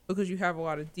problem, because you have a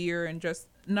lot of deer, and just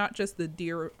not just the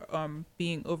deer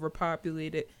being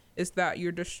overpopulated, is that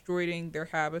you're destroying their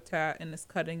habitat and it's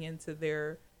cutting into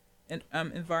their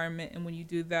environment. And when you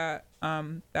do that,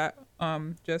 that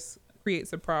just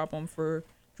creates a problem for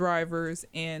drivers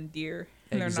and deer,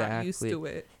 and they're not used to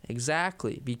it.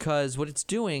 Exactly, because what it's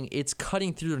doing, it's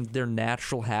cutting through their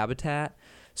natural habitat.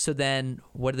 So then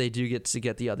what do they do to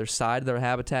get the other side of their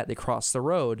habitat? They cross the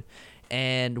road.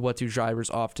 And what do drivers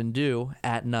often do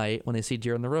at night when they see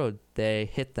deer on the road? They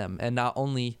hit them. And not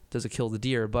only does it kill the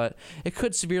deer, but it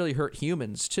could severely hurt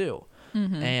humans too.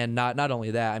 Mm-hmm. And not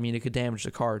only that, I mean, it could damage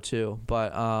the car too.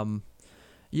 But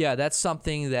yeah, that's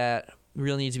something that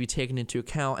really needs to be taken into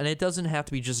account. And it doesn't have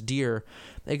to be just deer.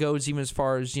 It goes even as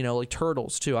far as, like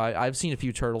turtles too. I've seen a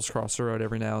few turtles cross the road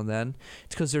every now and then.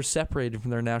 It's because they're separated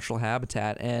from their natural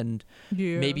habitat, and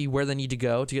maybe where they need to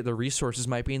go to get the resources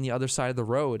might be in the other side of the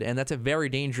road. And that's a very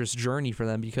dangerous journey for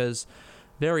them, because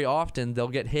very often they'll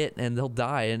get hit and they'll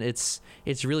die. And it's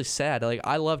really sad. Like,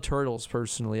 I love turtles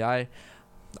personally.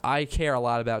 I care a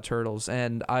lot about turtles,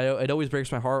 and it always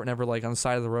breaks my heart whenever, like, on the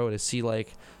side of the road I see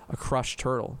like a crushed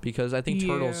turtle, because I think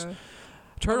turtles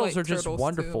are just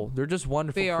wonderful. Too. They're just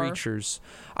wonderful creatures.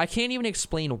 I can't even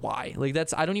explain why. Like,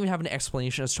 I don't even have an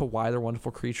explanation as to why they're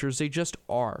wonderful creatures. They just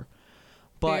are.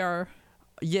 But they are.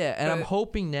 Yeah, and I'm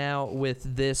hoping now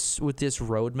with this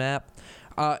roadmap,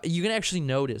 you can actually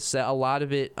notice that a lot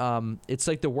of it, it's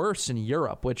like the worst in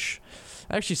Europe, which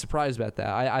I'm actually surprised about that.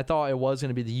 I thought it was going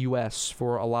to be the U.S.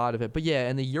 for a lot of it. But yeah,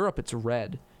 in the Europe, it's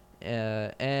red.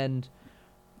 And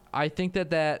I think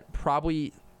that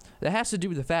probably... that has to do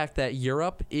with the fact that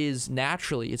Europe is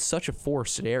naturally, it's such a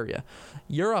forested area.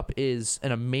 Europe is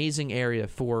an amazing area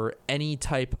for any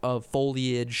type of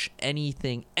foliage,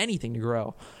 anything to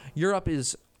grow. Europe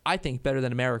is, I think, better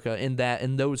than America in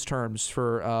those terms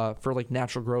for like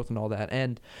natural growth and all that.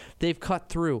 And they've cut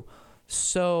through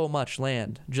so much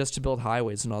land just to build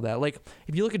highways and all that. Like,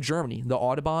 if you look at Germany, the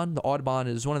Autobahn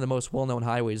is one of the most well-known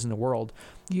highways in the world.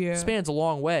 Yeah. It spans a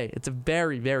long way. It's a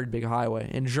very, very big highway.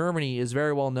 And Germany is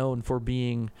very well known for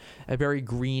being a very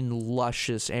green,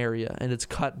 luscious area. And it's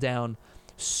cut down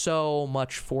so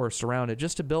much forest around it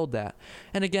just to build that.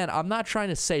 And again, I'm not trying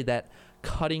to say that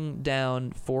cutting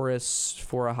down forests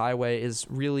for a highway is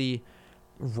really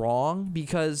wrong,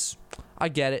 because I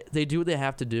get it. They do what they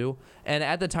have to do. And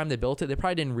at the time they built it, they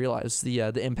probably didn't realize the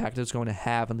impact it's going to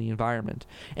have on the environment.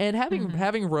 And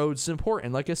having roads is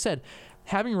important. Like I said,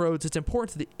 having roads, it's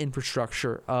important to the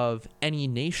infrastructure of any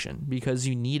nation, because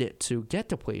you need it to get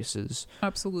to places.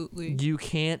 Absolutely. You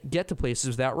can't get to places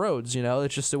without roads,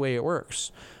 it's just the way it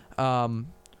works.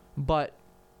 But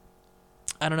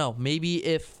I don't know, maybe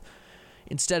if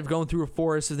instead of going through a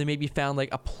forest, if they maybe found like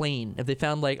a plain,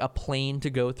 to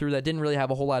go through that didn't really have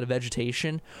a whole lot of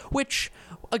vegetation, which,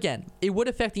 again, it would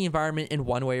affect the environment in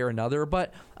one way or another,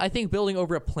 but I think building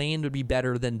over a plain would be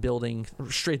better than building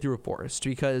straight through a forest,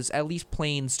 because at least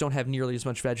plains don't have nearly as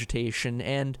much vegetation,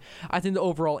 and I think the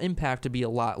overall impact would be a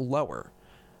lot lower.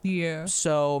 Yeah.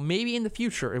 So maybe in the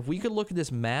future, if we could look at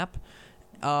this map,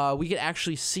 we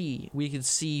could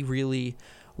see really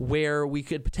where we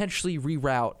could potentially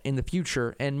reroute in the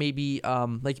future, and maybe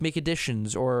like make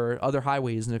additions or other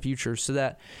highways in the future, so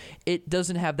that it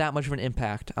doesn't have that much of an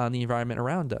impact on the environment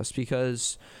around us,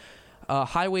 because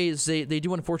highways, they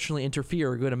do unfortunately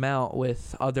interfere a good amount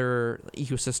with other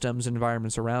ecosystems and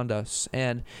environments around us.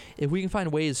 And if we can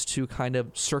find ways to kind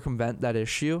of circumvent that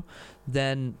issue,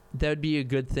 then that would be a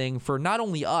good thing for not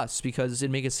only us, because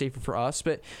it'd make it safer for us,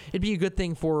 but it'd be a good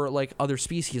thing for like other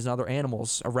species and other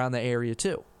animals around that area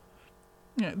too.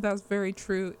 Yeah, that's very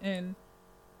true. And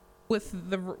with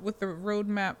the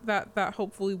roadmap, that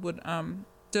hopefully would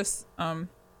just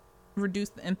reduce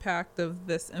the impact of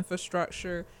this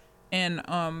infrastructure. And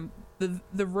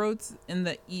the roads in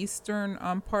the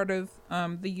eastern part of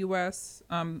the U.S.,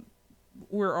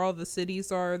 where all the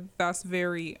cities are, that's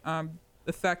very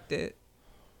affected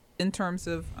in terms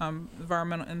of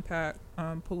environmental impact,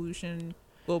 pollution,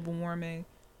 global warming.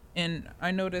 And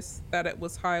I noticed that it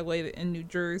was highlighted in New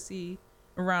Jersey,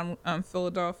 around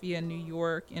Philadelphia, New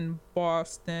York, and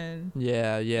Boston.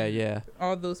 Yeah.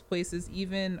 All those places,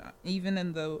 even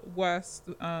in the West,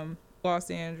 Los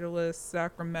Angeles,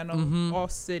 Sacramento, all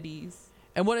cities.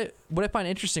 And what I find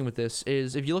interesting with this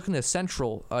is, if you look in the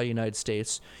central United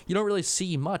States, you don't really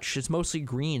see much. It's mostly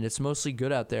green. It's mostly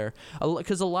good out there.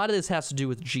 Because a lot of this has to do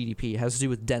with GDP. It has to do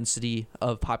with density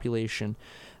of population.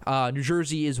 New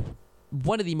Jersey is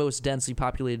one of the most densely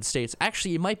populated states.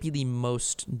 Actually, it might be the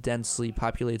most densely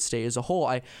populated state as a whole.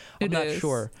 I'm not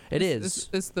sure.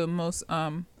 It's the most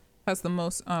has the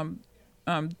most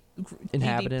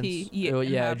inhabitants. GDP,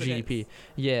 GDP.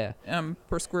 Yeah.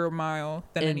 Per square mile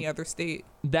than any other state.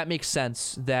 That makes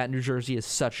sense. That New Jersey is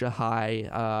such a high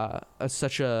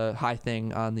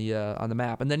thing on the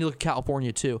map, and then you look at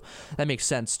California too. That makes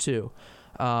sense too.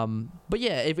 But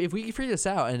yeah, if we could figure this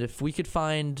out, and if we could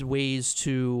find ways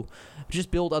to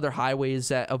just build other highways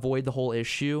that avoid the whole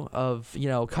issue of,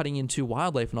 cutting into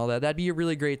wildlife and all that, that'd be a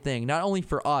really great thing, not only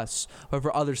for us, but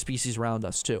for other species around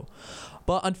us too.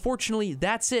 But unfortunately,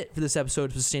 that's it for this episode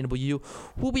of Sustainable You.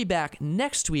 We'll be back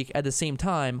next week at the same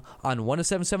time on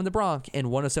 107.7 The Bronx and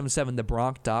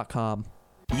 107.7thebronx.com.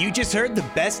 You just heard the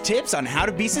best tips on how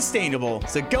to be sustainable,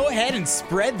 so go ahead and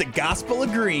spread the gospel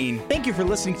of green. Thank you for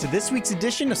listening to this week's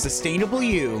edition of Sustainable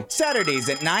You, Saturdays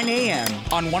at 9 a.m.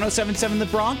 on 107.7 The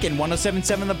Bronx and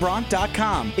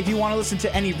 107.7thebronx.com. If you want to listen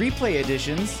to any replay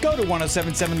editions, go to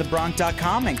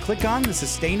 107.7thebronx.com and click on the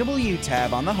Sustainable You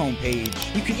tab on the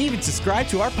homepage. You can even subscribe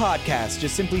to our podcast.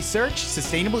 Just simply search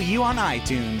Sustainable You on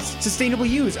iTunes. Sustainable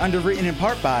You is underwritten in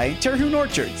part by Terhune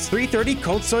Orchards, 330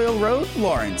 Cold Soil Road,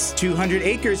 Lawrence, 200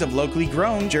 acres of locally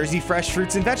grown Jersey fresh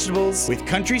fruits and vegetables with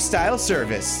country-style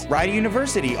service. Rider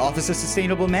University, Office of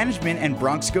Sustainable Management, and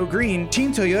Bronx Go Green,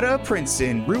 Team Toyota of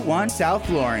Princeton, Route 1, South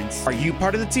Lawrence. Are you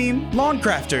part of the team? Lawn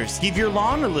Crafters, give your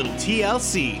lawn a little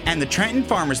TLC. And the Trenton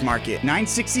Farmers Market,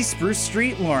 960 Spruce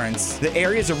Street, Lawrence, the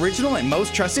area's original and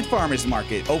most trusted farmers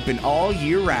market, open all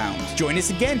year round. Join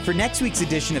us again for next week's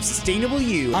edition of Sustainable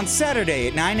You on Saturday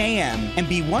at 9 a.m. and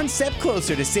be one step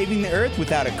closer to saving the earth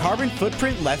without a carbon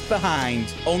footprint left behind.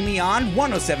 Only on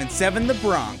 107.7 The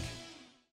Bronx.